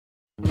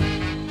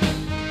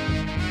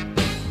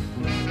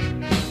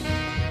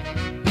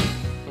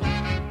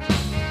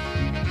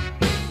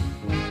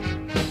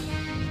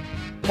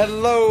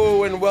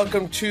Hello and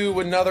welcome to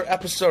another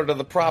episode of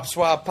the Prop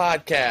Swap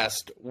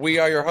Podcast. We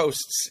are your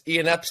hosts,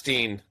 Ian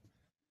Epstein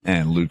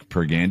and Luke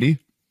Pergandy.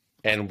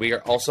 And we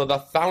are also the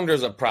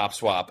founders of Prop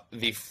Swap,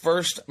 the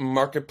first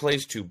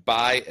marketplace to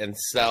buy and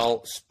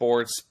sell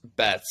sports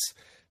bets.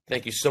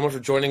 Thank you so much for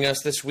joining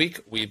us this week.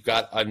 We've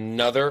got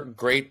another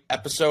great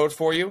episode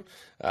for you.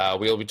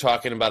 We'll be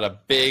talking about a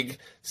big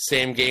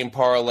same-game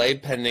parlay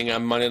pending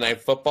on Monday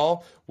Night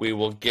Football. We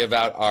will give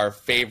out our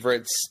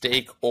favorite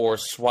stake or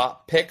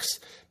swap picks.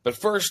 But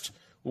first,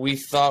 we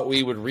thought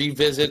we would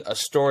revisit a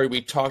story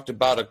we talked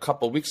about a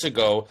couple weeks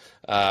ago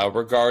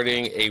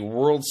regarding a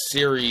World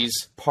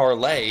Series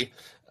parlay.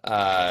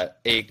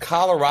 A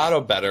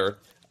Colorado bettor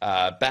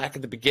back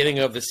at the beginning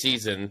of the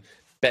season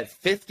bet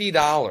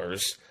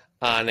 $50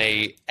 on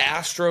a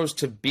Astros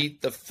to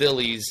beat the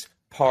Phillies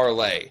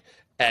parlay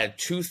at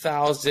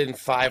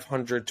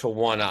 2,500 to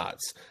 1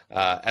 odds.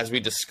 As we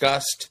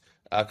discussed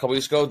a couple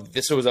weeks ago,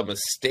 this was a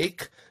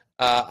mistake.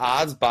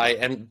 Odds by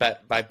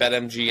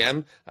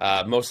BetMGM.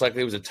 Most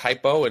likely it was a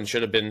typo and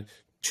should have been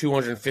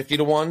 250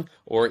 to 1,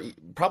 or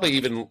probably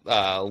even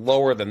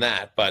lower than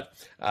that. But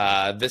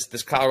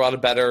this Colorado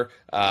bettor,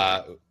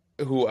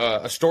 who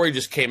a story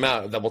just came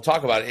out that we'll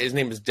talk about. His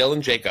name is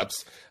Dylan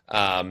Jacobs.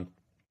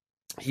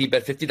 He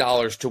bet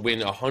 $50 to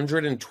win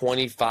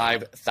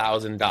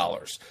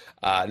 $125,000.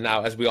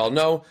 Now, as we all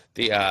know,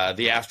 the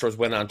Astros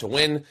went on to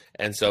win,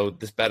 and so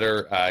this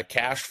bettor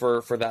cashed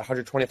for that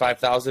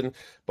 $125,000.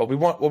 But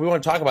what we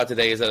want to talk about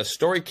today is that a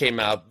story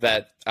came out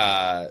that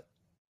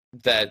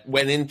that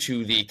went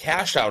into the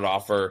cash out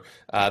offer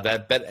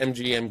that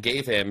BetMGM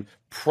gave him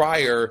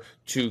prior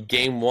to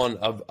Game 1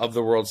 of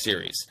the World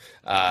Series.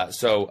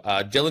 So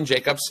Dylan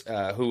Jacobs,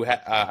 who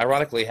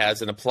ironically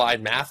has an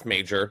applied math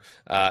major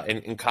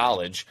in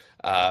college,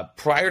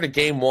 prior to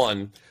Game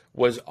 1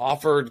 was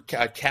offered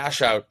a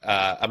cash out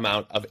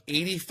amount of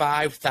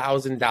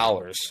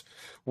 $85,000,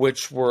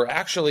 which were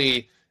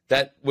actually...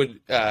 that would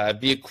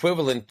be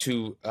equivalent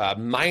to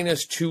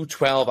minus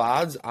 212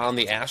 odds on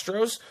the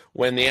Astros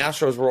when the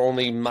Astros were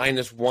only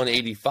minus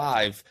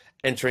 185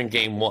 entering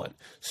Game 1.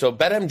 So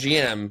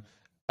BetMGM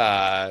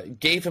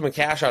gave him a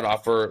cash-out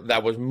offer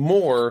that was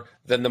more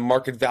than the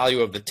market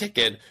value of the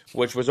ticket,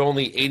 which was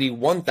only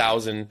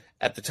 $81,000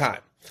 at the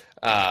time.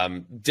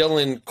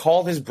 Dylan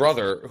called his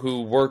brother,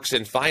 who works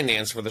in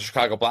finance for the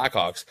Chicago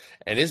Blackhawks,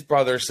 and his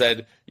brother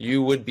said,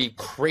 "You would be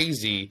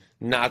crazy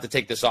not to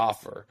take this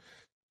offer."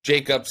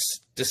 Jacobs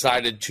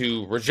decided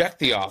to reject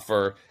the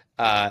offer,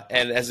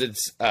 and as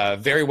it's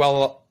very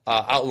well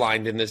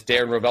outlined in this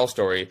Darren Rovell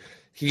story,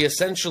 he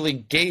essentially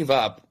gave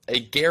up a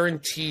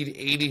guaranteed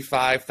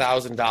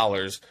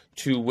 $85,000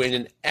 to win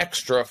an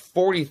extra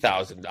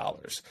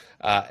 $40,000.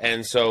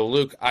 And so,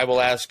 Luke, I will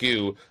ask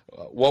you,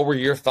 what were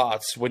your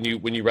thoughts when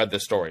you read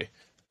this story?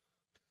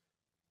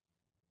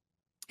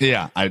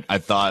 Yeah, I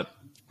thought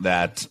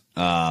that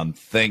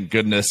thank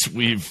goodness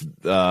we've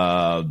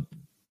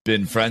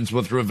been friends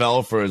with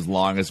Rovell for as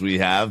long as we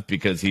have,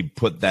 because he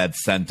put that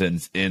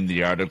sentence in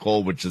the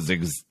article, which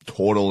is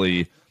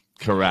totally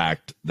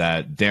correct,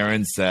 that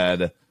Darren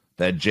said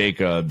that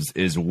Jacobs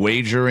is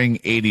wagering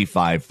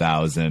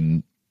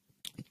 $85,000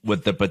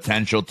 with the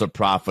potential to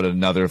profit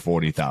another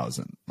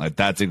 $40,000. Like,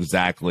 that's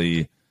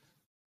exactly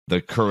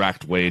the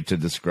correct way to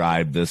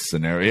describe this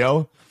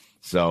scenario.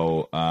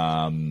 So,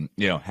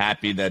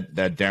 happy that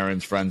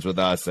Darren's friends with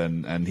us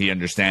and he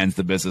understands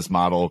the business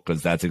model,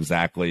 because that's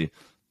exactly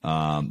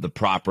the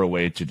proper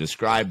way to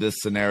describe this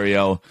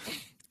scenario.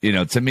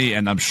 To me,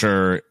 and I'm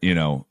sure,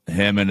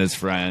 him and his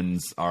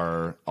friends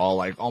are all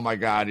like, "Oh my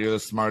God, you're the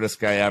smartest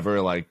guy ever.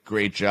 Like,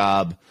 great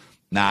job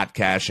not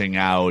cashing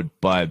out."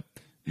 But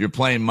you're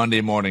playing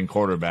Monday morning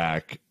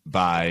quarterback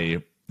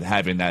by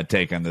having that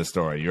take on this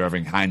story. You're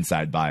having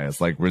hindsight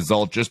bias. Like,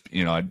 result, just,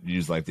 I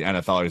use like the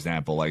NFL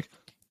example, like,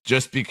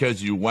 just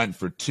because you went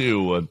for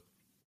 2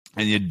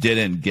 and you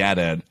didn't get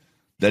it,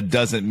 that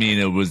doesn't mean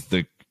it was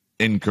the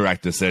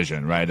incorrect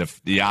decision, right?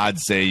 If the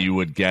odds say you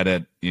would get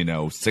it,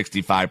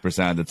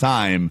 65% of the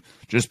time,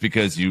 just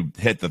because you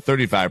hit the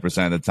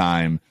 35% of the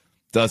time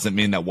doesn't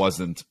mean that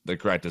wasn't the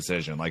correct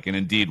decision. Like, and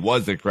indeed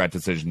was the correct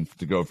decision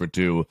to go for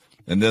 2.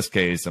 In this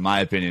case, in my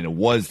opinion, it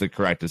was the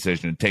correct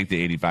decision to take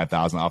the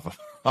 $85,000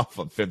 off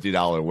a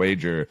 $50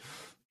 wager.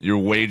 You're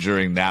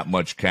wagering that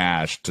much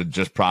cash to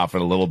just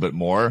profit a little bit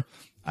more.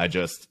 I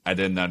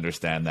didn't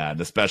understand that,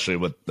 especially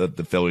with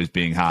the Phillies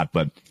being hot.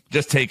 But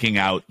just taking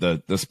out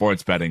the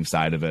sports betting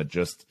side of it,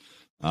 just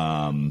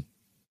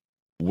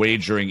wagering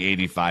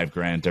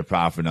 $85,000 to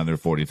profit another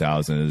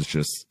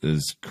 $40,000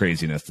 is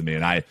craziness to me.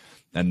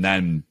 And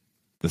then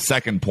the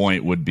second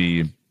point would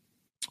be,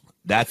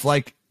 that's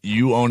like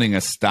you owning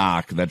a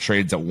stock that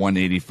trades at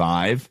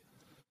 185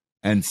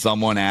 and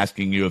someone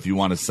asking you if you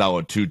want to sell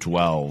at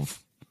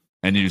 212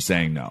 and you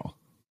saying no.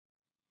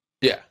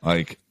 Yeah.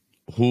 Like,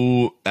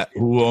 who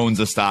owns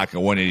a stock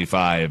at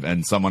 185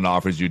 and someone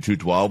offers you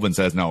 212 and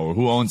says no? Or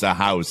who owns a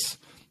house,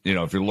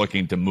 if you're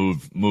looking to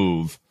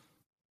move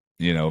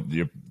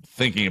you're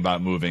thinking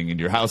about moving and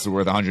your house is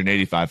worth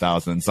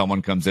 185,000 and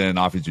someone comes in and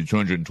offers you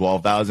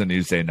 212,000 and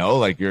you say no,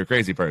 like you're a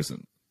crazy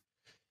person.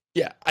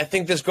 Yeah, I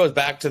think this goes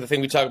back to the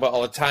thing we talk about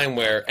all the time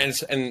where, and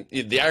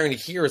the irony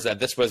here is that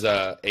this was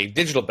a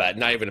digital bet,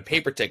 not even a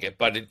paper ticket,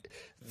 but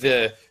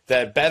the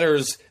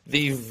bettors,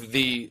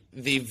 the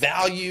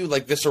value,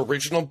 like this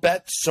original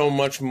bet so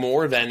much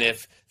more than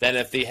if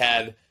they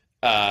had,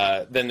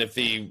 than if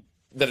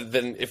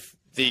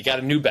they got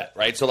a new bet,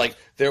 right? So like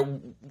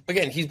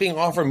again, he's being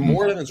offered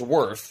more than it's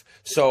worth.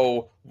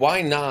 So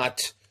why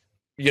not,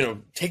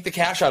 take the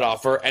cash out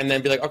offer and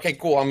then be like, okay,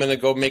 cool, I'm going to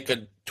go make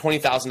a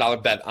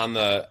 $20,000 bet on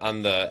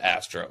the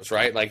Astros,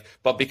 right? Like,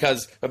 but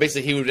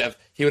basically he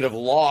would have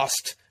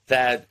lost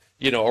that,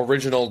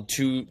 original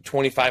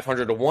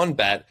 2,500 to 1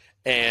 bet,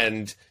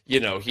 and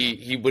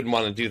he wouldn't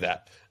want to do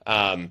that.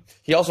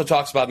 He also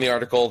talks about in the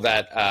article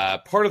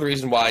that part of the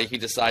reason why he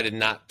decided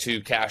not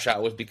to cash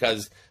out was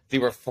because they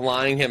were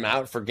flying him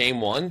out for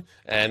game 1,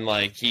 and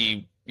like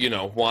he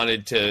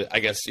wanted to, I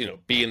guess,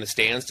 be in the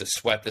stands to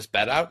sweat this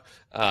bet out.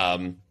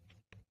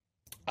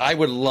 I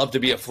would love to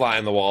be a fly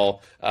on the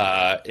wall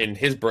in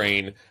his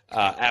brain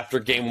after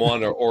game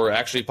 1, or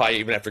actually probably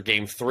even after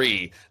game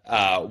 3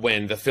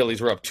 when the Phillies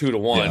were up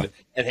 2-1,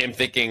 and him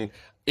thinking,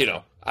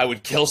 I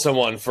would kill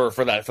someone for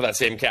that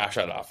same cash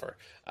out offer.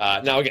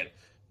 Now again,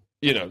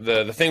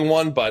 the thing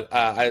won, but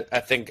I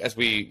think as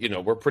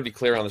we're pretty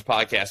clear on this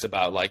podcast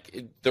about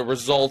like the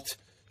result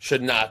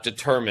should not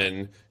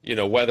determine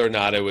whether or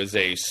not it was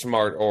a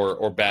smart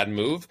or bad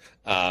move.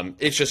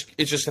 It's just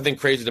I think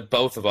crazy to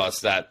both of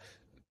us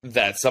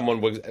that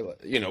someone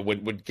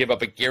would give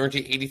up a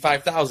guaranteed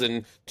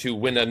 85,000 to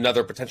win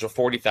another potential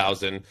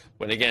 40,000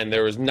 when again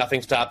there was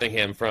nothing stopping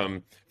him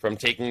from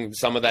taking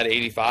some of that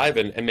 85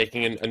 and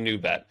making a new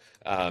bet.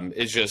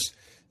 It's just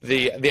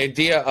the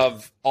idea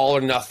of all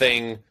or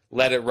nothing,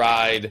 let it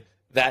ride,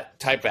 that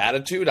type of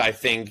attitude, I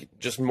think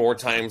just more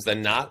times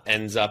than not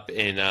ends up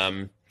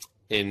in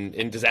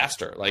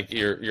disaster. Like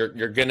you're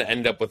going to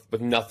end up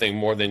with nothing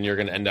more than you're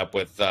going to end up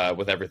with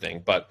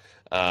everything. But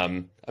I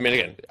mean,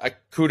 again,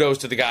 kudos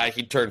to the guy.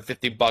 He turned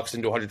 $50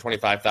 into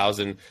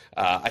 125,000.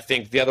 I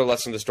think the other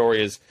lesson of the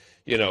story is,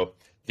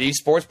 these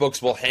sports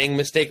books will hang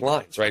mistake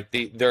lines, right?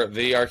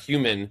 They are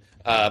human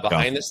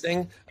behind this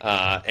thing,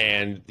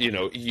 and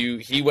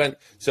he went.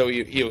 So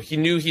he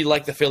knew he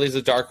liked the Phillies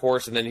as a dark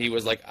horse, and then he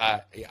was like,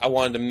 I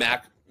wanted to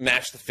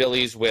match the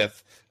Phillies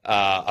with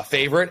a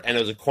favorite, and it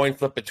was a coin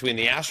flip between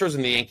the Astros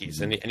and the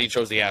Yankees, and he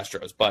chose the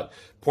Astros. But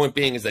point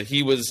being is that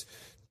he was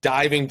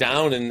diving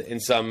down in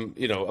some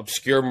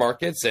obscure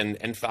markets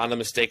and found a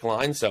mistake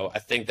line. So I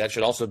think that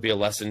should also be a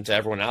lesson to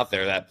everyone out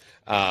there that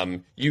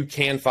you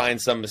can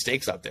find some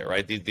mistakes out there,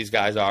 right? These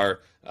guys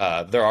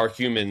there are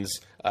humans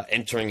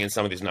entering in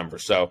some of these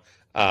numbers. So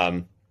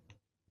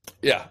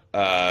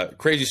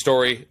crazy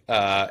story,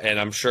 and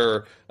I'm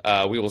sure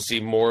we will see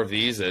more of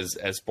these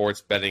as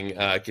sports betting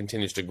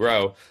continues to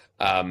grow.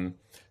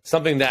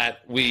 Something that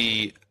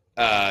we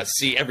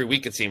see every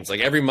week, it seems like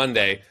every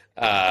Monday,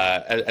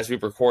 as we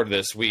record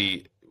this,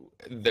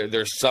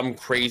 there's some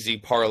crazy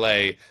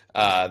parlay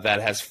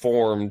that has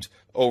formed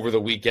over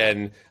the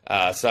weekend.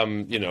 I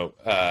think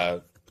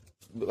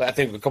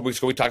a couple weeks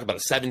ago we talked about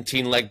a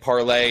 17-leg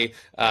parlay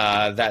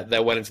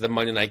that went into the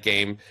Monday night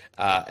game,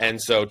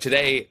 and so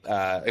today,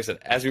 like I said,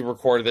 as we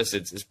record this,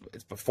 it's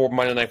before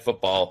Monday Night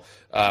Football.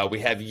 We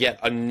have yet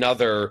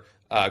another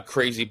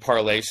crazy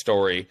parlay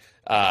story.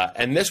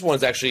 And this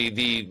one's actually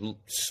the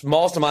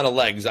smallest amount of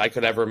legs I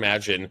could ever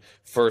imagine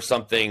for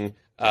something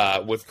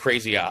with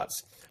crazy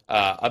odds.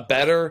 A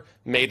bettor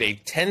made a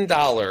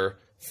 $10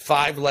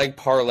 5-leg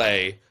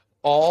parlay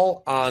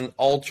all on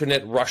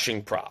alternate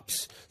rushing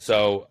props.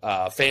 So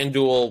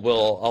FanDuel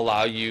will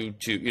allow you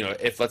to,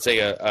 if let's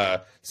say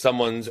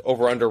someone's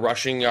over-under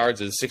rushing yards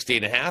is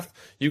 68.5,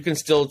 you can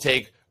still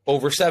take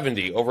over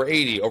 70, over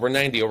 80, over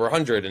 90, over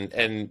 100,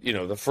 and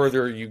the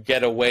further you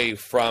get away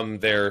from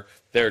their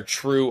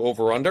true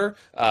over/under,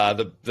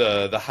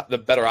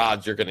 the better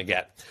odds you're going to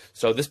get.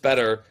 So this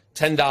bettor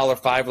 $10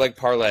 5-leg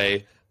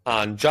parlay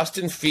on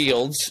Justin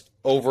Fields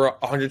over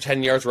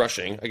 110 yards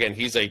rushing. Again,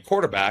 he's a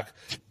quarterback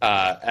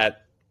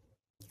at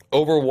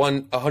over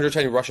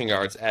 110 rushing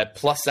yards at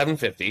plus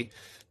 750.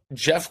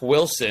 Jeff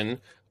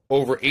Wilson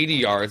over 80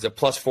 yards at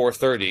plus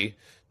 430.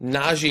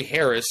 Najee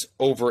Harris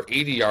over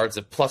 80 yards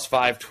at plus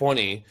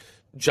 520.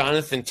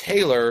 Jonathan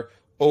Taylor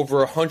over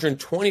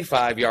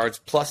 125 yards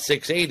plus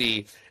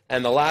 680.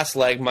 And the last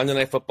leg, Monday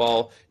Night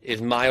Football,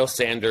 is Miles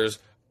Sanders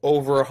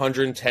over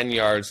 110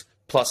 yards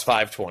plus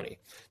 520.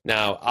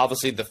 Now,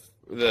 obviously,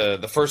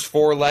 the first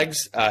 4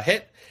 legs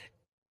hit.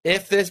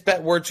 If this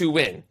bet were to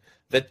win,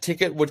 the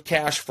ticket would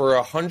cash for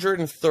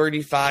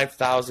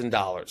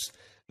 $135,000.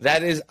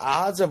 That is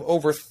odds of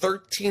over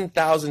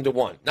 13,000 to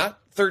 1. Not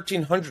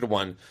 1,300 to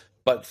 1,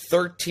 but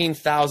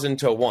 13,000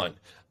 to 1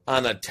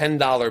 on a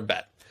 $10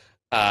 bet.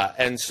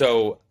 And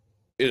so,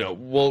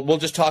 we'll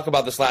just talk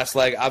about this last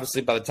leg.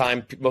 Obviously, by the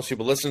time most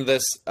people listen to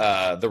this,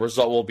 the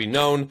result will be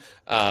known.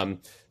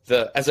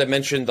 As I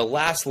mentioned, the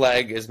last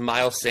leg is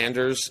Miles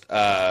Sanders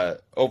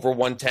over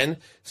 110,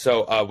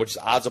 so which is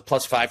odds of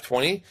plus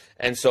 520,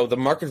 and so the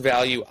market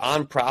value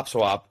on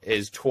PropSwap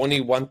is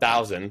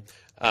 21,000.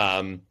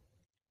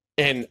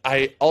 And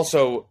I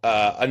also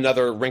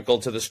another wrinkle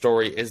to the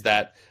story is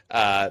that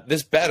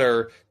this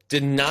bettor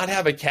did not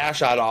have a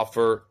cash out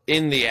offer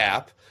in the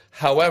app.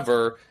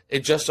 However,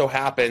 it just so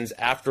happens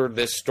after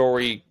this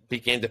story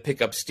began to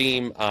pick up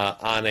steam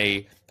on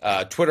a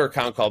Twitter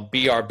account called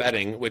BR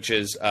Betting, which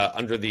is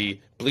under the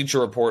Bleacher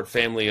Report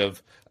family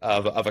of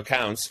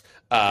accounts,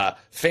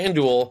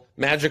 FanDuel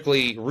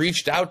magically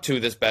reached out to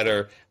this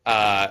bettor,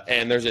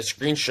 and there's a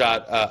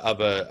screenshot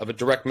of a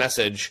direct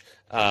message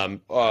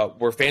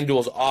where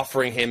FanDuel's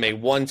offering him a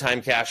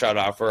one-time cash-out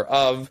offer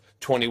of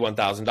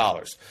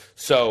 $21,000.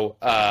 So,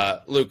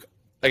 Luke,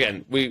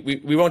 again,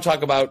 we won't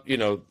talk about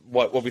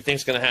what we think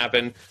is going to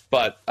happen,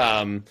 but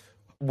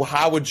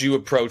how would you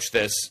approach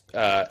this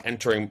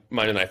entering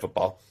Monday Night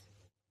Football?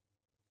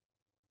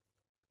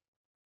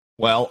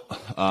 Well,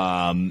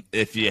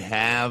 if you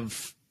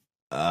have,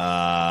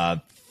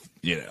 let's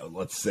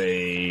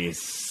say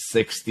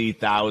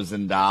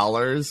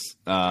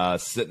 $60,000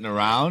 sitting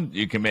around,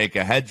 you can make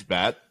a hedge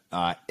bet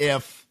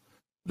if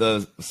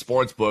the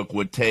sports book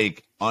would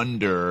take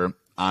under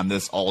on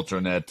this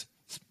alternate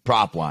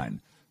prop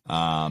line.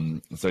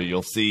 So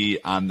you'll see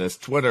on this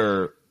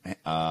Twitter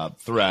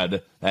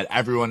thread that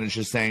everyone is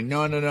just saying,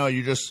 no,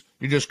 you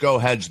just go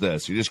hedge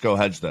this. You just go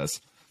hedge this.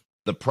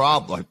 The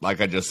problem, like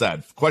I just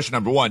said, question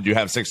number one, do you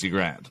have 60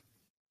 grand?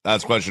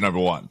 That's question number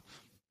one.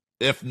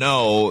 If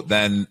no,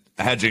 then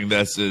hedging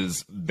this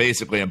is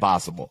basically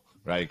impossible,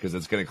 right? Because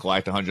it's going to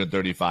collect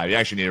 135. You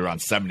actually need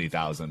around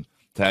 70,000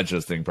 to hedge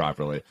this thing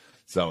properly.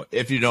 So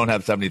if you don't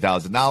have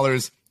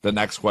 $70,000, the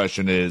next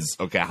question is,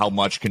 okay, how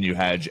much can you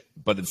hedge?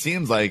 But it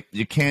seems like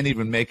you can't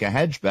even make a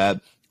hedge bet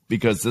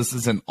because this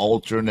is an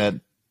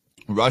alternate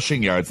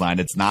rushing yards line.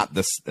 It's not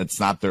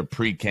their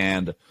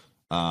pre-canned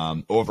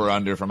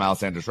over-under from Miles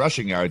Sanders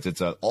rushing yards.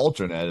 It's an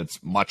alternate. It's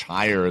much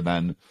higher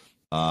than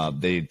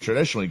they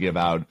traditionally give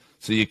out.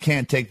 So you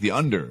can't take the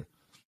under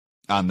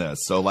on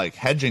this. So like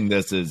hedging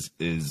this is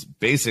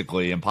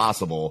basically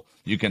impossible.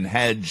 You can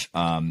hedge.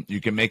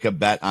 You can make a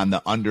bet on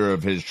the under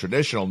of his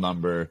traditional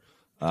number.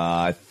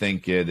 I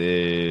think it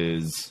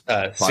is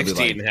probably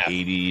like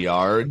 80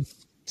 yards.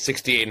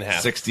 68 and a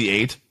half.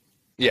 68?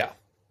 Yeah.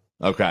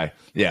 Okay.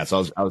 Yeah,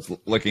 so I was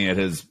looking at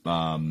his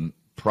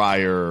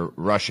prior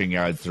rushing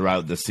yards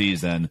throughout the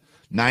season.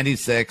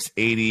 96,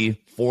 80,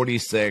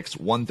 46,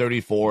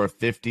 134,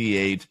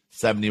 58,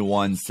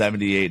 71,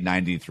 78,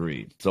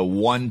 93. So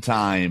one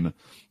time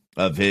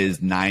of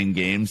his 9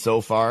 games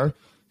so far,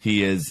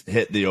 he has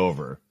hit the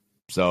over.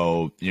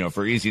 So,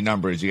 for easy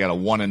numbers, you got a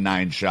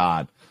 1-in-9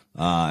 shot.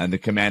 And the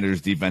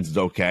Commanders' defense is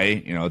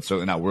okay. It's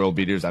certainly not world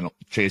beaters.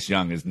 Chase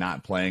Young is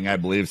not playing, I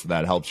believe, so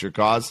that helps your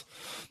cause.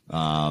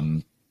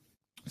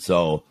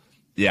 So,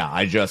 yeah,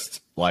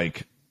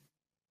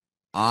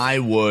 I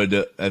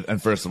would,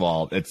 and first of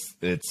all,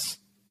 it's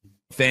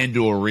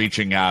FanDuel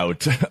reaching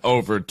out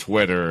over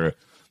Twitter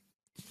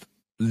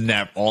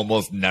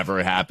almost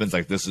never happens.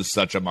 Like, this is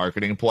such a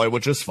marketing ploy,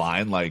 which is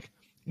fine. Like,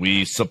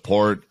 we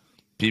support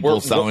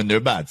people selling their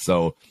bets.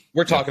 So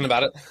we're talking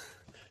about it.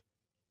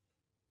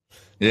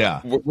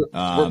 Yeah.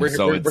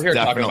 So it's here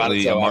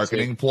definitely a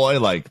marketing ploy.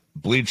 Like,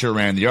 Bleacher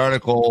ran the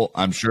article.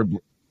 I'm sure.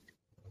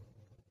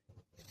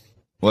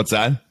 What's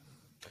that? I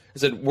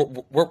said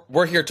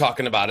we're here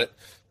talking about it.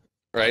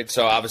 Right,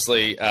 so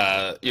obviously,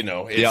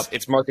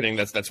 it's marketing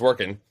that's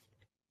working.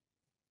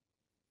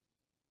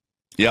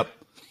 Yep.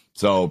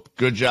 So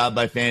good job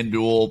by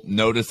FanDuel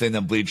noticing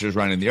that Bleacher's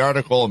running the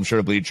article. I'm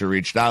sure Bleacher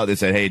reached out. They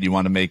said, "Hey, do you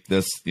want to make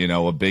this,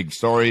 a big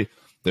story?"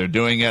 They're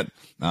doing it.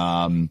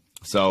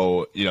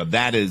 So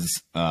that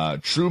is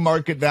true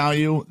market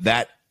value.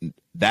 That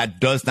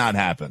does not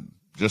happen.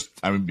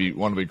 Want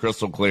to be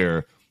crystal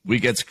clear. We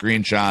get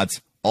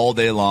screenshots all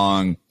day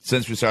long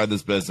since we started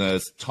this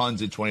business.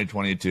 Tons in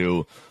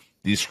 2022.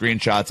 These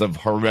screenshots of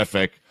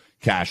horrific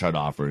cash-out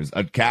offers.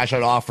 A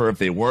cash-out offer, if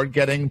they weren't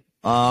getting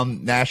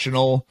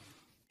national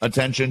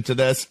attention to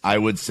this, I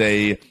would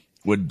say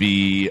would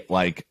be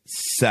like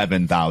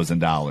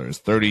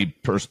 $7,000,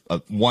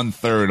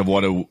 1/3 of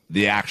what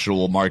the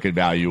actual market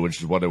value, which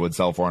is what it would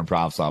sell for in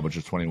PropSwap, which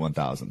is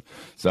 $21,000.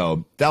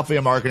 So definitely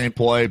a marketing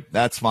ploy.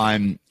 That's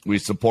fine. We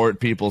support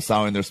people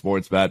selling their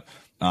sports bet.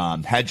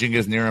 Hedging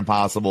is near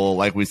impossible.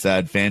 Like we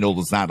said, FanDuel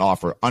does not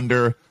offer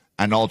under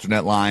and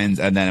alternate lines,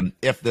 and then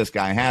if this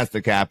guy has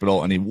the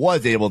capital and he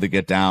was able to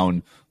get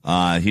down,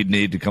 he'd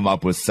need to come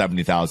up with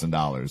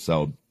 $70,000.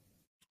 So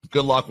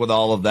good luck with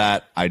all of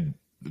that.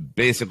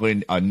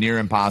 Basically a near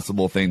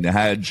impossible thing to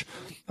hedge.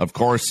 Of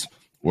course,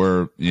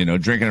 we're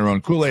drinking our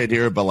own Kool-Aid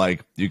here, but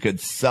like you could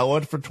sell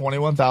it for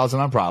 $21,000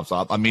 on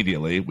PropSwap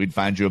immediately. We'd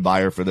find you a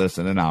buyer for this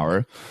in an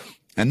hour,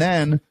 and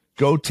then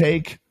go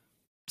take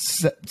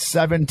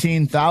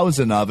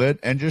 17,000 of it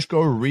and just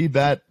go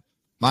rebet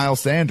Miles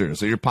Sanders.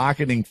 So you're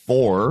pocketing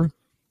 4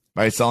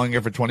 by selling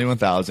it for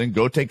 $21,000.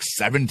 Go take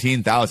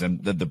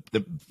 17,000.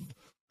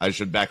 I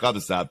should back up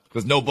a step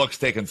because no book's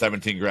taking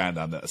 17 grand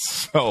on this.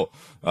 So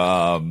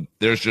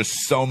there's just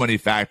so many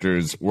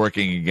factors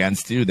working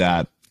against you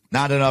that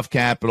not enough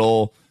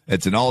capital.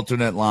 It's an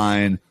alternate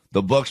line.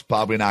 The book's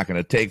probably not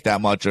going to take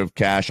that much of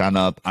cash on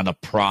a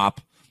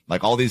prop.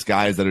 Like all these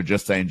guys that are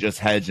just saying just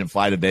hedge and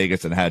fly to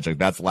Vegas and hedge, like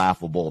that's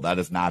laughable. That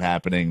is not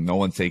happening. No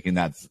one's taking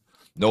that.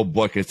 No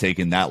book is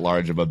taking that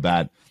large of a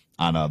bet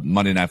on a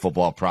Monday Night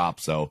Football prop.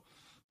 So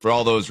for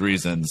all those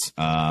reasons,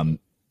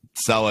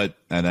 sell it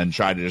and then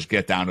try to just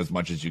get down as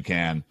much as you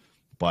can.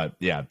 But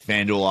yeah,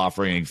 FanDuel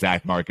offering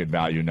exact market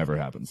value never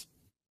happens.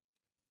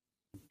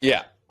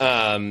 Yeah.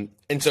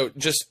 And so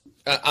just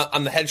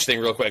on the hedge thing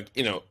real quick,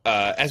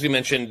 as we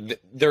mentioned,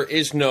 there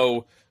is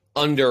no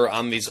under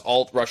on these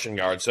alt rushing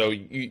yards. So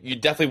you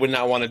definitely would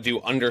not want to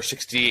do under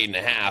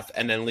 68.5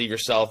 and then leave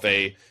yourself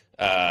a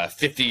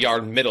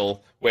 50-yard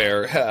middle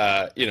where,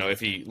 if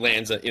he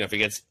lands, if he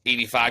gets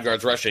 85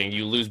 yards rushing,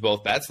 you lose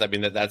both bets. I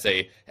mean, that's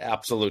a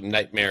absolute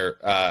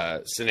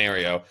nightmare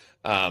scenario.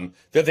 The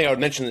other thing I would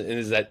mention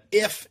is that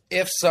if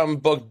some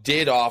book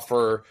did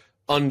offer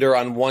under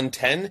on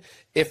 110,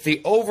 if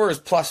the over is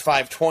plus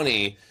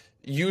 520,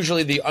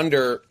 usually the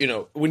under,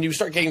 when you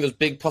start getting those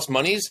big plus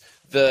monies,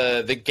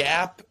 the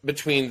gap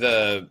between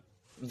the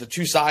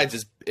two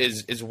sides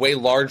is way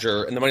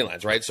larger in the money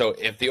lines, right? So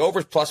if the over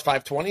is plus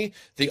 520,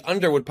 the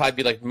under would probably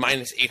be like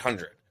minus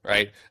 800,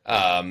 right?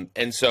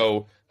 And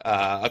so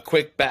a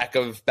quick back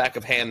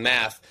of hand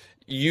math,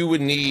 you would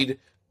need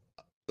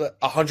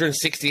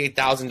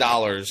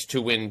 $168,000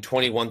 to win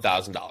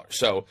 $21,000.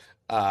 So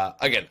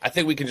again, I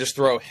think we can just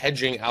throw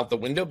hedging out the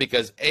window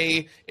because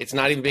A, it's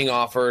not even being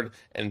offered,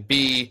 and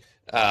B,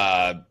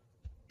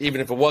 even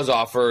if it was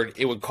offered,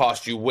 it would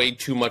cost you way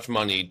too much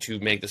money to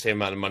make the same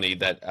amount of money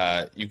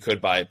that you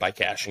could by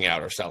cashing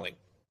out or selling.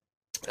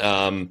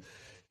 But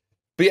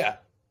yeah,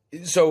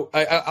 so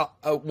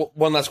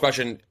one last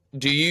question.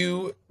 Do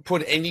you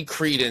put any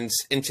credence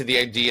into the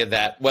idea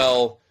that,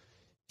 well,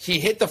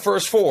 he hit the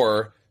first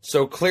four,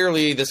 so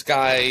clearly this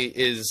guy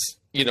is,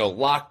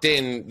 locked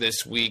in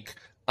this week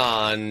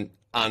on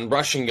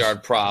rushing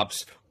yard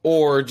props,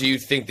 or do you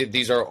think that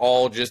these are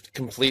all just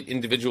complete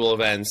individual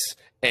events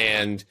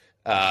and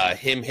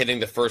him hitting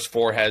the first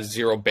four has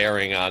zero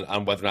bearing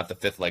on whether or not the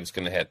fifth leg's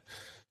going to hit?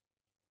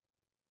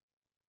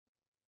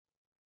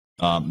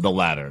 The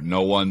latter.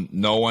 No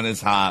one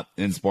is hot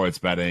in sports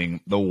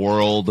betting. The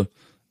world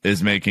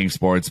is making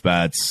sports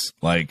bets.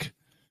 Like,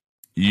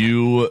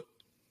 you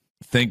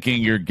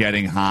thinking you're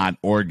getting hot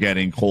or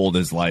getting cold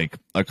is like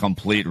a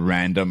complete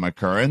random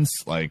occurrence.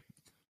 Like,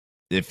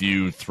 if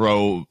you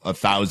throw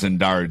 1,000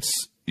 darts,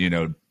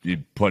 you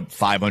put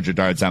 500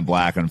 darts on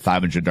black and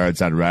 500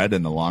 darts on red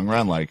in the long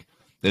run. Like,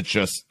 that's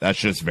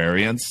just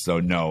variance. So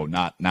no,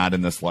 not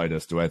in the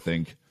slightest do I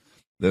think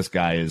this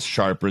guy is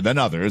sharper than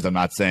others. I'm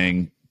not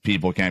saying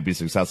people can't be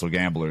successful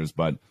gamblers,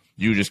 but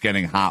you just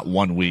getting hot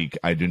one week,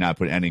 I do not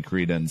put any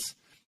credence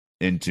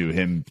into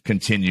him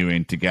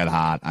continuing to get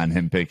hot on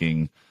him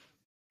picking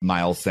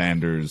Miles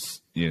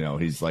Sanders.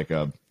 He's like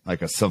a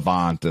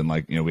savant, and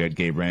we had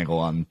Gabe Rangel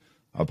on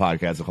a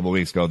podcast a couple of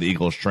weeks ago, the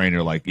Eagles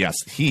trainer. Like, yes,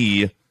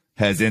 he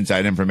has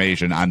inside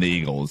information on the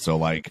Eagles.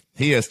 So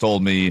he has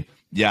told me,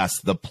 yes,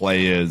 the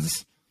play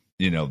is,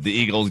 the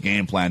Eagles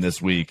game plan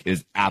this week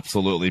is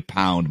absolutely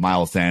pound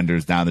Miles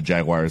Sanders down the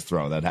Jaguars'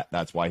 throat.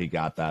 That's why he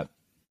got that.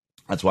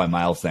 That's why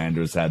Miles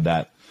Sanders had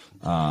that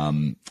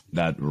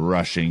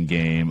rushing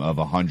game of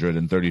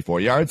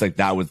 134 yards. Like,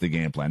 that was the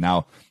game plan.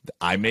 Now,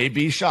 I may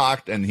be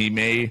shocked, and he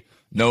may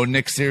know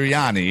Nick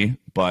Sirianni,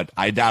 but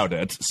I doubt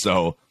it.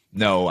 So,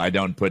 no, I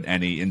don't put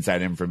any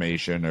inside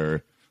information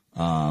or,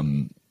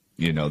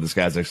 this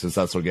guy's a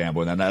successful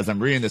gambler. And then as I'm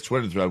reading this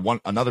Twitter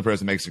thread, another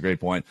person makes a great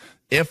point.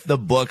 If the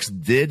books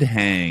did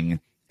hang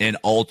an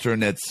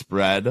alternate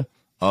spread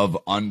of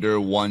under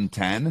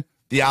 110,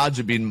 the odds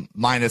would be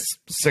minus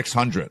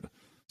 600.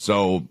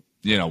 So,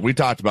 we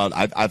talked about,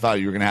 I thought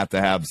you were going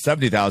to have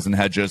 70,000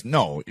 hedges.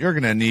 No, you're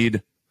going to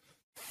need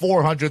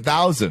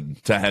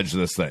 400,000 to hedge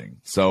this thing.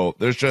 So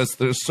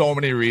there's so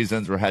many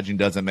reasons where hedging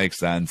doesn't make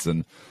sense.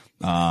 And,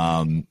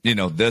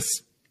 this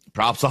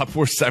prop swap,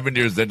 we're 7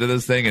 years into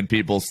this thing and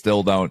people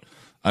still don't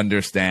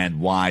understand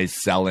why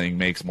selling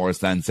makes more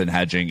sense than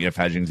hedging, if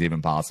hedging is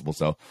even possible.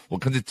 So we'll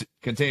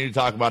continue to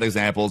talk about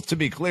examples. To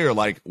be clear,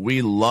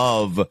 we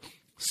love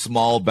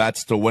small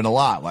bets to win a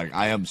lot.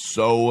 I am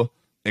so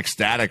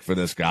ecstatic for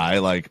this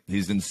guy.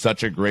 He's in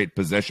such a great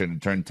position to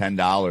turn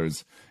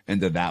 $10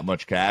 into that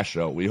much cash.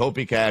 So we hope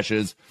he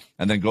cashes.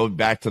 And then go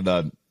back to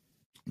the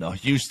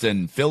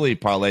Houston Philly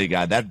parlay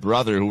guy, that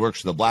brother who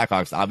works for the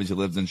Blackhawks obviously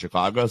lives in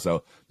Chicago,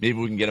 so maybe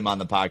we can get him on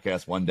the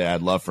podcast one day.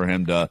 I'd love for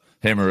him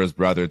or his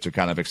brother to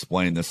kind of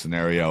explain the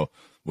scenario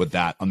with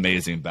that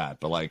amazing bet.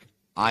 But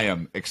I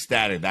am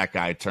ecstatic that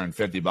guy turned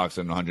 $50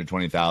 into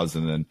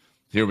 120,000, and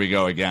here we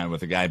go again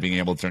with a guy being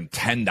able to turn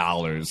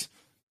 $10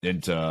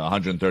 into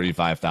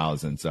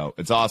 135,000. So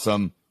it's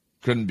awesome.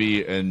 Couldn't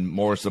be in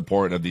more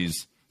support of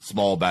these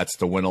small bets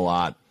to win a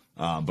lot.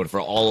 But for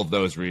all of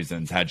those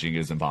reasons, hedging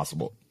is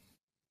impossible.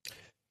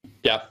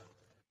 Yep.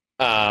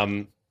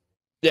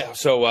 Yeah,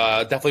 so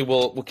definitely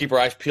we'll keep our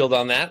eyes peeled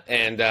on that,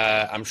 and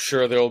I'm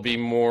sure there will be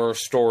more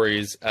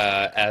stories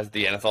as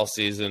the NFL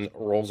season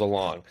rolls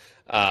along.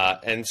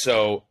 And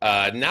so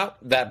now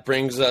that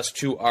brings us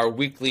to our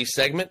weekly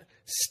segment,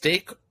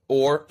 Stake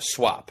or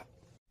Swap.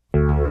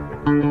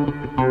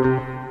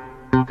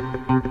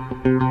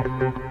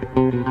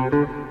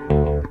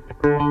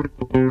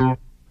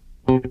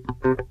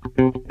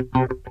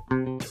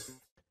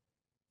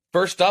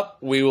 First up,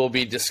 we will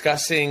be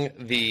discussing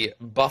the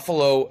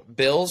Buffalo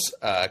Bills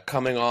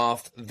coming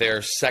off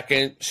their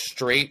second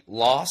straight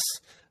loss.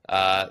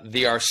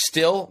 They are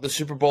still the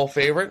Super Bowl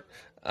favorite.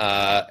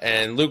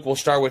 And Luke, we'll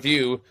start with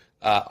you.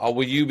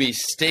 Will you be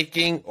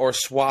staking or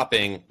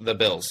swapping the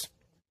Bills?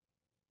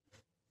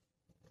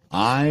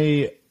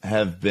 I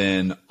have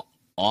been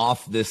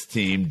off this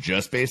team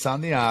just based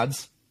on the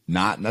odds,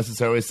 not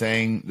necessarily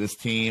saying this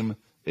team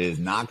is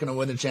not going to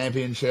win the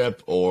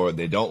championship or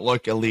they don't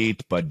look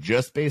elite, but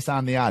just based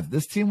on the odds.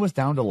 This team was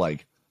down to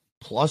like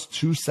plus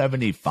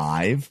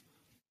 275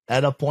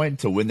 at a point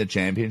to win the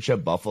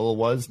championship. Buffalo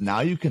was. Now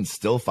you can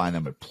still find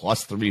them at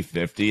plus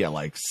 350 at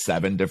like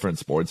 7 different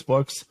sports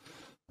books.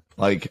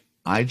 Like,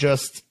 I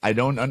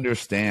don't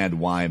understand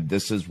why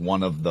this is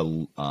one of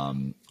the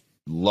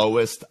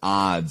lowest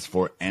odds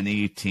for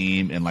any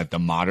team in like the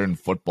modern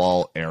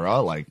football era.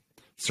 Like,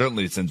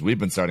 certainly since we've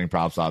been starting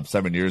prop swap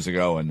 7 years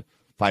ago and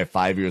probably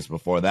 5 years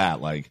before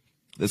that. Like,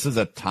 this is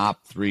a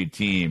top 3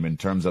 team in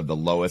terms of the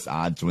lowest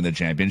odds to win the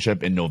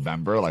championship in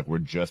November. Like, we're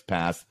just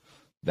past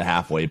the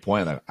halfway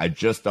point. Like, I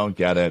just don't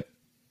get it.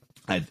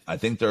 I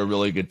think they're a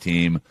really good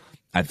team.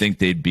 I think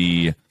they'd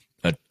be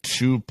a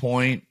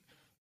 2-point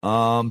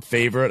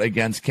favorite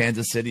against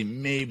Kansas City,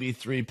 maybe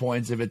 3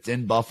 points if it's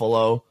in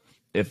Buffalo.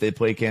 If they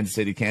play Kansas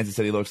City, Kansas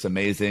City looks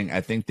amazing. I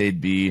think they'd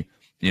be,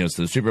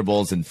 so the Super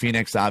Bowl's in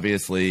Phoenix,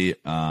 obviously.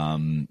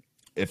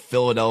 If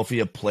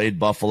Philadelphia played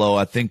Buffalo,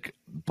 I think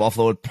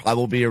Buffalo would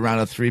probably be around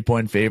a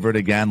 3-point favorite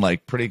again,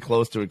 like pretty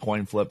close to a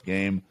coin flip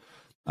game.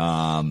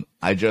 I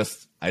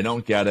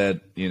don't get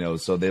it.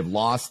 So they've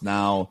lost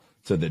now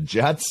to the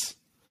Jets,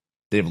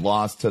 they've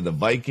lost to the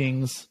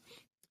Vikings,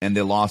 and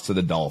they lost to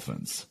the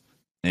Dolphins.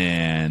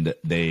 And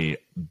they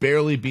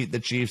barely beat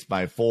the Chiefs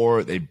by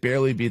 4. They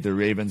barely beat the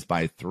Ravens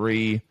by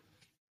 3.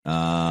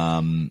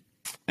 And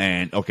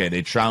okay,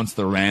 they trounced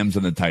the Rams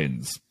and the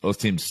Titans. Those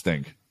teams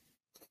stink.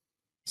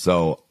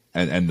 So,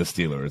 and the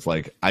Steelers.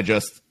 Like,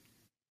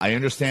 I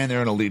understand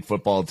they're an elite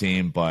football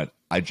team, but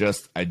I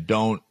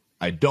don't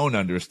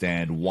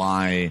understand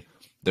why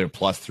they're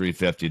plus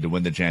 350 to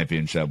win the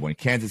championship when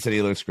Kansas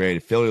City looks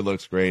great, Philly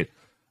looks great.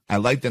 I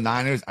like the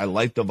Niners. I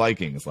like the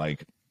Vikings.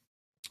 Like,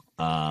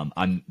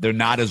 they're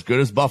not as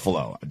good as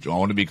Buffalo. I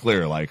want to be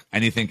clear. Like,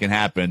 anything can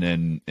happen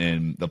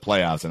in the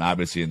playoffs and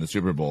obviously in the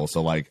Super Bowl.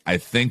 So, like, I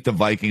think the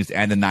Vikings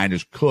and the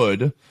Niners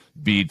could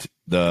beat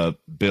the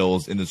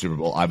Bills in the Super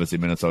Bowl. Obviously,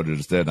 Minnesota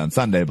just did it on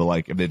Sunday, but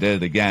like, if they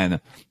did it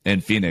again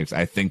in Phoenix,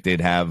 I think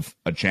they'd have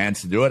a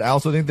chance to do it. I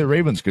also think the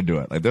Ravens could do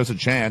it. Like, there's a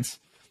chance.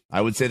 I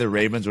would say the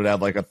Ravens would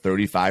have like a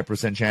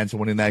 35% chance of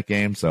winning that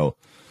game. So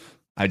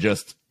I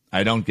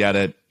don't get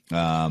it.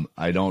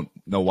 I don't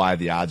know why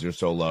the odds are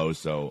so low.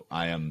 So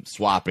I am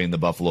swapping the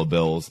Buffalo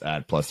Bills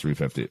at plus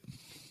 350.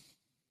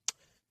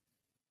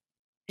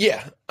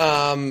 Yeah.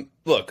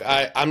 Look,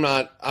 I'm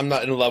not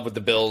in love with the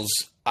Bills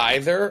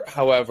either.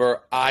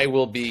 However, I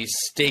will be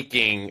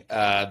staking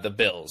the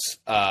Bills.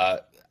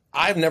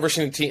 I've never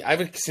seen a team. I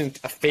haven't seen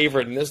a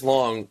favorite in this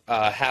long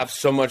have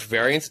so much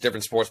variance in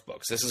different sports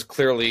books. This is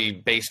clearly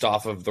based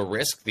off of the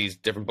risk these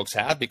different books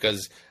have,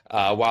 because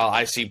while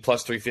I see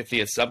plus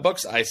 350 at some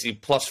books, I see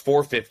plus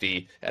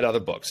 450 at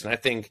other books, and I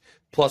think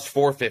plus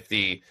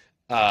 450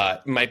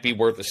 might be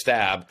worth a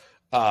stab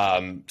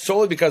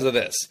solely because of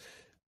this.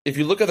 If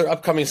you look at their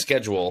upcoming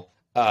schedule,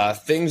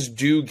 things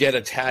do get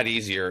a tad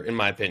easier, in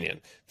my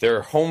opinion.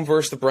 They're home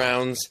versus the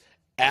Browns,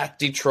 at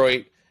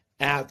Detroit,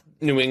 at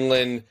New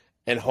England,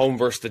 and home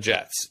versus the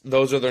Jets.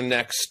 Those are their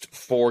next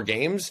 4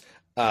 games.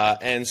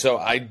 And so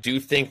I do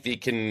think they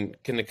can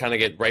kind of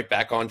get right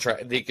back on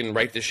track. They can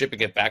right the ship and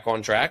get back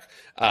on track.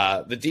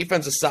 The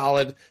defense is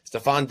solid.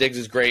 Stephon Diggs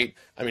is great.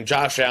 I mean,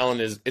 Josh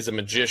Allen is a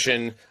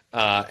magician.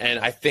 And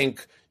I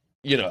think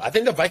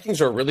the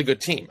Vikings are a really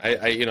good team.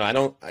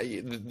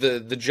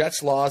 The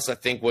Jets loss, I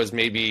think, was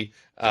maybe,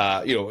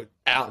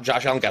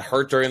 Josh Allen got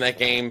hurt during that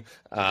game,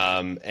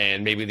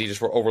 and maybe they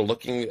just were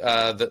overlooking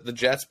the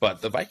Jets.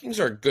 But the Vikings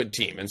are a good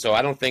team, and so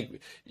I don't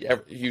think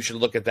you should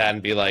look at that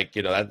and be like,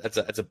 that's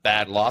a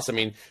bad loss. I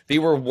mean, they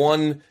were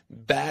one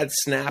bad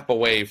snap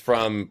away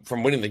from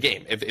winning the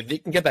game. If they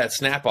can get that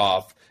snap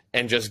off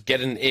and just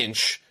get an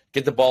inch,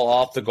 get the ball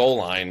off the goal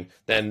line,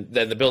 then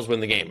the Bills win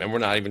the game, and we're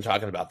not even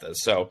talking about this.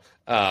 So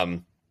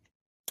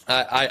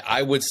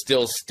I would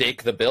still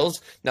stake the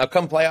Bills. Now,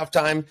 come playoff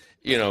time,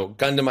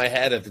 gun to my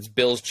head, if it's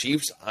Bills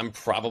Chiefs, I'm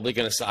probably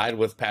going to side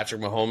with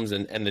Patrick Mahomes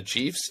and the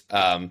Chiefs.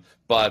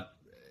 But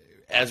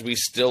as we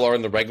still are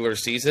in the regular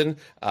season,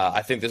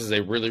 I think this is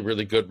a really,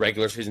 really good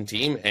regular season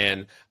team,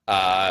 and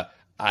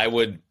I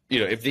would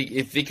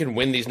if they can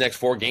win these next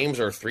 4 games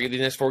or 3 of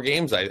these next 4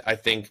 games, I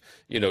think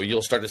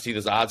you'll start to see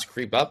those odds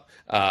creep up,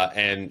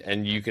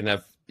 and you can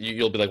have.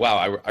 You'll be like,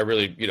 wow, I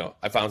really,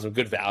 I found some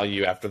good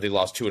value after they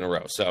lost 2 in a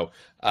row. So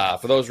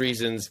for those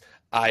reasons,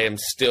 I am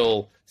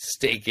still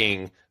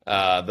staking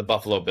the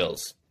Buffalo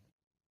Bills.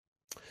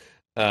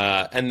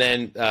 And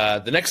then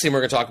the next team we're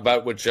going to talk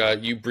about, which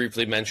you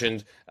briefly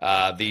mentioned,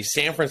 the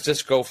San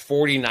Francisco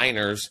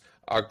 49ers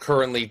are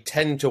currently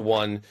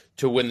 10-1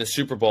 to win the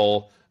Super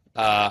Bowl.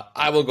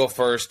 I will go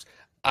first.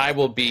 I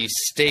will be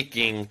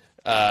staking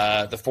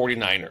the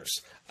 49ers.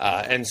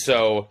 And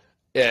so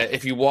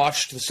if you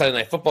watched the Sunday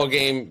Night Football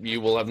game,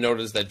 you will have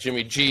noticed that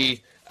Jimmy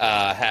G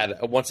had,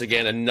 once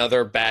again,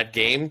 another bad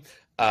game.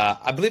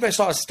 I believe I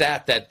saw a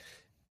stat that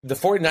the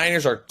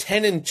 49ers are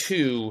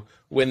 10-2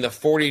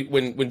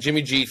 when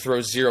Jimmy G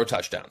throws 0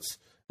 touchdowns.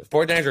 The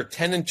 49ers are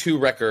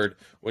 10-2 record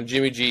when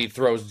Jimmy G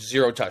throws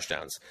 0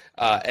 touchdowns.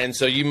 And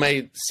so you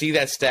might see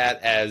that stat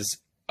as,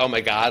 oh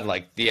my God,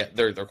 like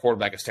their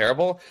quarterback is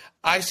terrible.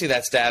 I see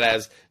that stat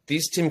as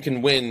these teams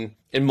can win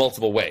in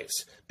multiple ways.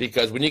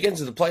 Because when you get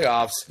into the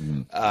playoffs,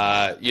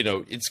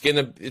 it's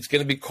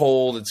gonna be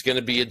cold. It's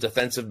gonna be a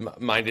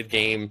defensive-minded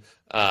game,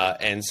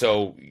 and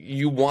so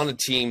you want a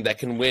team that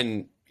can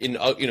win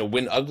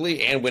win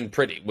ugly and win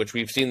pretty, which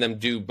we've seen them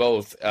do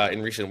both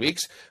in recent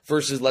weeks.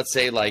 Versus, let's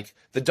say, like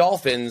the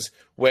Dolphins,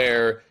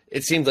 where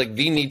it seems like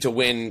they need to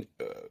win.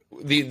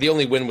 The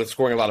only win with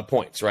scoring a lot of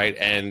points, right?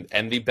 And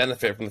they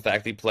benefit from the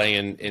fact they play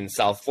in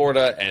South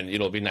Florida, and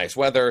it'll be nice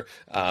weather.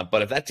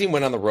 But if that team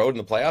went on the road in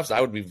the playoffs,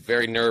 I would be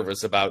very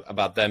nervous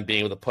about them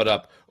being able to put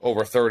up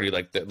over 30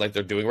 like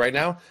they're doing right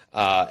now.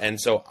 And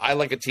so I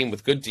like a team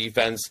with good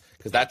defense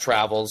because that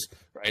travels,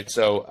 right?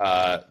 So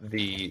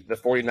the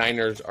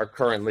 49ers are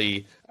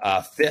currently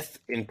 5th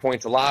in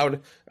points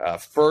allowed,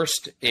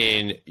 1st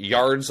in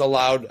yards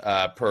allowed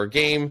per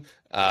game,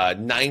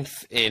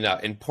 9th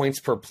in points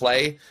per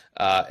play,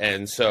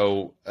 and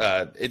so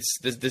it's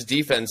this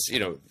defense,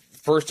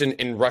 first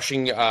in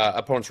rushing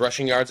opponents'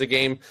 rushing yards a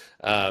game,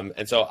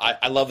 and so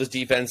I love this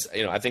defense.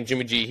 I think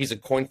Jimmy G, he's a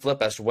coin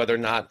flip as to whether or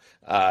not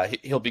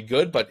he'll be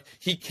good, but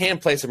he can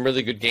play some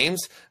really good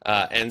games,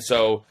 and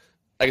so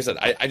like I said,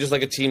 I just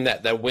like a team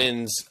that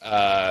wins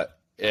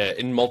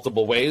in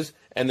multiple ways.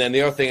 And then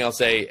the other thing I'll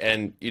say,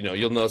 and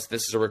you'll notice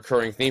this is a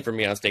recurring theme for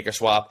me on Stake or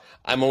Swap,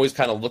 I'm always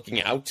kind of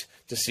looking out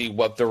to see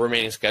what the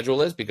remaining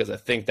schedule is because I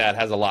think that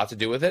has a lot to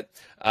do with it.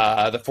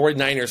 The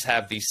 49ers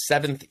have the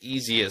 7th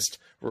easiest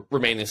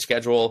remaining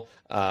schedule.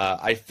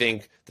 I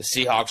think the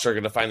Seahawks are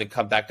going to finally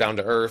come back down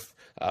to earth.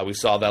 We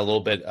saw that a little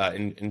bit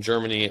in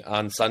Germany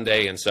on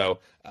Sunday. And so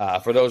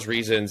for those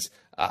reasons,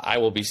 I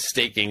will be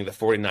staking the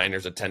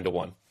 49ers at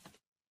 10-1.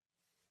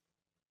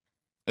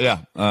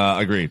 Yeah,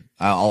 agreed.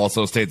 I'll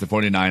also state the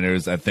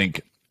 49ers. I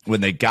think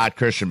when they got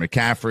Christian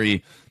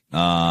McCaffrey,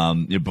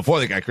 before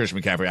they got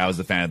Christian McCaffrey, I was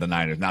a fan of the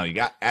Niners. Now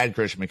you add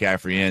Christian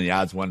McCaffrey in, the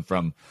odds went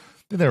from,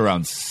 I think they were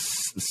around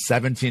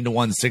 17-1,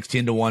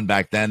 16-1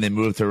 back then. They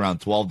moved to around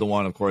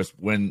 12-1. Of course,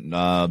 when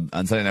on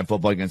Sunday Night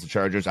Football against the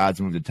Chargers,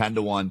 odds moved to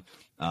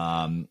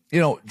 10-1.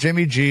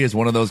 Jimmy G is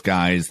one of those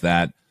guys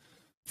that,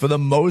 for the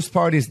most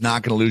part, he's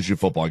not going to lose you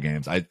football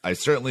games. I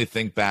certainly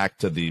think back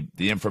to the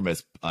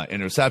infamous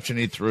interception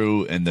he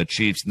threw in the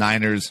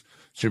Chiefs-Niners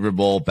Super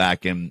Bowl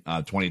back in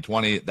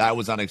 2020. That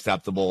was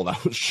unacceptable.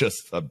 That was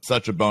just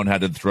such a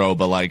boneheaded throw.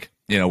 But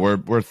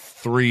we're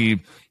three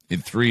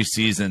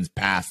seasons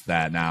past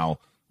that now.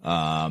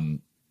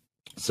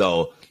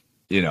 So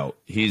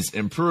he's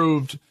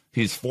improved.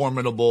 He's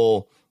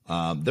formidable.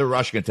 Their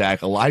rushing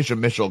attack, Elijah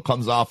Mitchell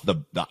comes off the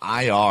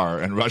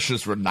IR and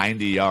rushes for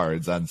 90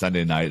 yards on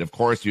Sunday night. Of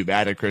course, you've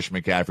added Christian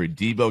McCaffrey.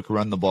 Debo can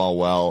run the ball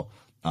well.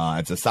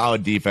 It's a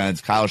solid defense.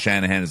 Kyle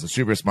Shanahan is a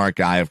super smart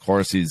guy. Of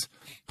course, he's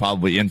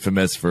probably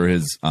infamous for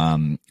his,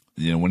 when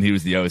he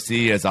was the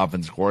OC as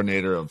offensive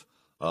coordinator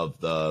of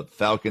the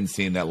Falcons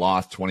team that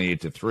lost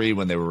 28-3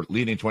 when they were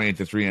leading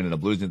 28-3, ended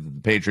up losing to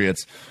the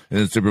Patriots in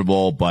the Super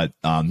Bowl. But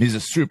he's a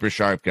super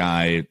sharp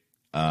guy.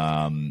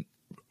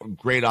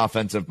 Great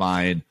offensive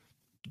mind.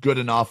 Good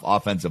enough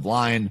offensive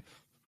line,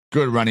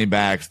 good running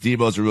backs.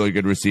 Debo's a really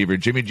good receiver.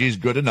 Jimmy G's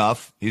good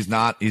enough. He's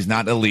not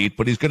elite,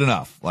 but he's good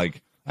enough. I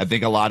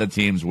think a lot of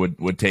teams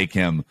would take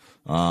him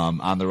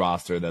on the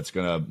roster. That's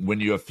going to win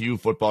you a few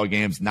football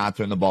games, not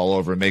turn the ball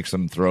over, make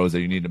some throws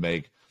that you need to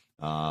make.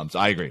 So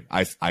I agree.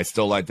 I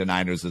still like the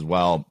Niners as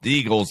well. The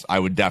Eagles, I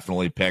would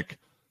definitely pick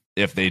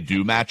if they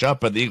do match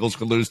up, but the Eagles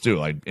could lose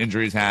too.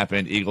 Injuries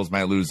happen. Eagles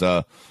might lose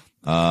a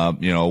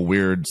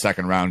weird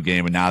second round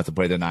game and now have to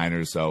play the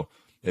Niners. So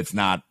it's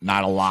not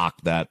a lock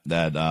that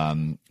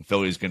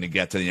Philly's going to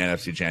get to the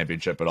NFC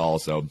Championship at all.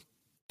 So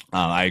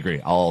I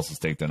agree. I'll also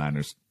stake the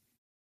Niners.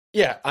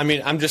 Yeah, I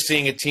mean, I'm just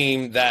seeing a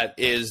team that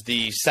is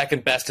the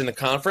second best in the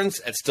conference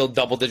at still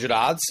double-digit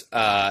odds.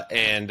 As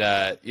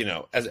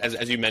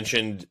you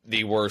mentioned,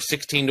 they were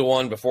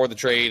 16-1 before the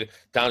trade,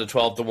 down to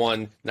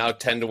 12-1, now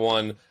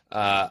 10-1.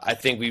 I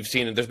think we've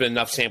seen that there's been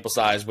enough sample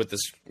size with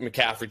this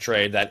McCaffrey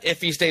trade that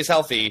if he stays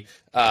healthy,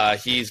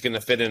 he's going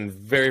to fit in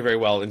very, very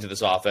well into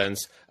this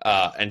offense.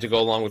 And to go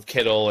along with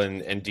Kittle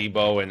and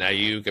Debo and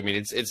Ayuk, I mean,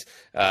 it's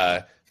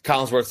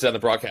Collinsworth said on the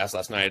broadcast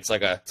last night, it's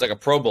like a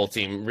Pro Bowl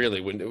team,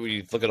 really, when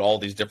we look at all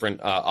these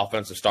different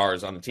offensive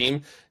stars on the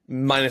team,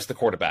 minus the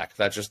quarterback.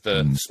 That's just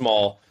the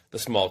small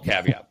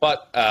caveat.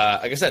 But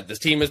like I said, this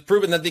team has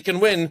proven that they can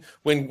win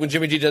when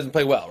Jimmy G doesn't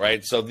play well,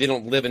 right? So they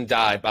don't live and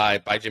die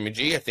by Jimmy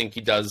G. I think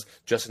he does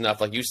just enough,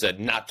 like you said,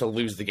 not to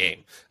lose the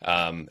game.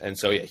 And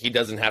so he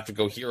doesn't have to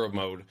go hero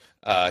mode,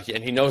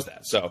 and he knows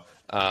that. So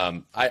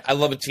I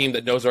love a team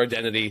that knows their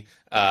identity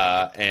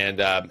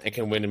and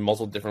can win in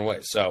multiple different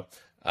ways. So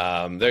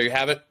there you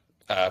have it.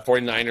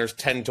 49ers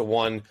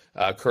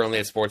 10-1 currently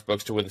at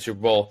sportsbooks to win the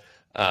Super Bowl.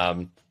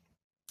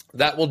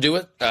 That will do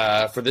it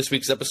for this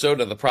week's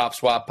episode of the Prop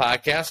Swap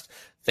Podcast.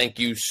 Thank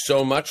you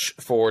so much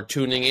for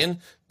tuning in.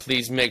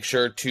 Please make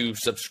sure to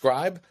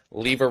subscribe,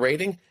 leave a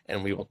rating,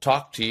 and we will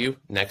talk to you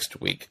next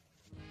week.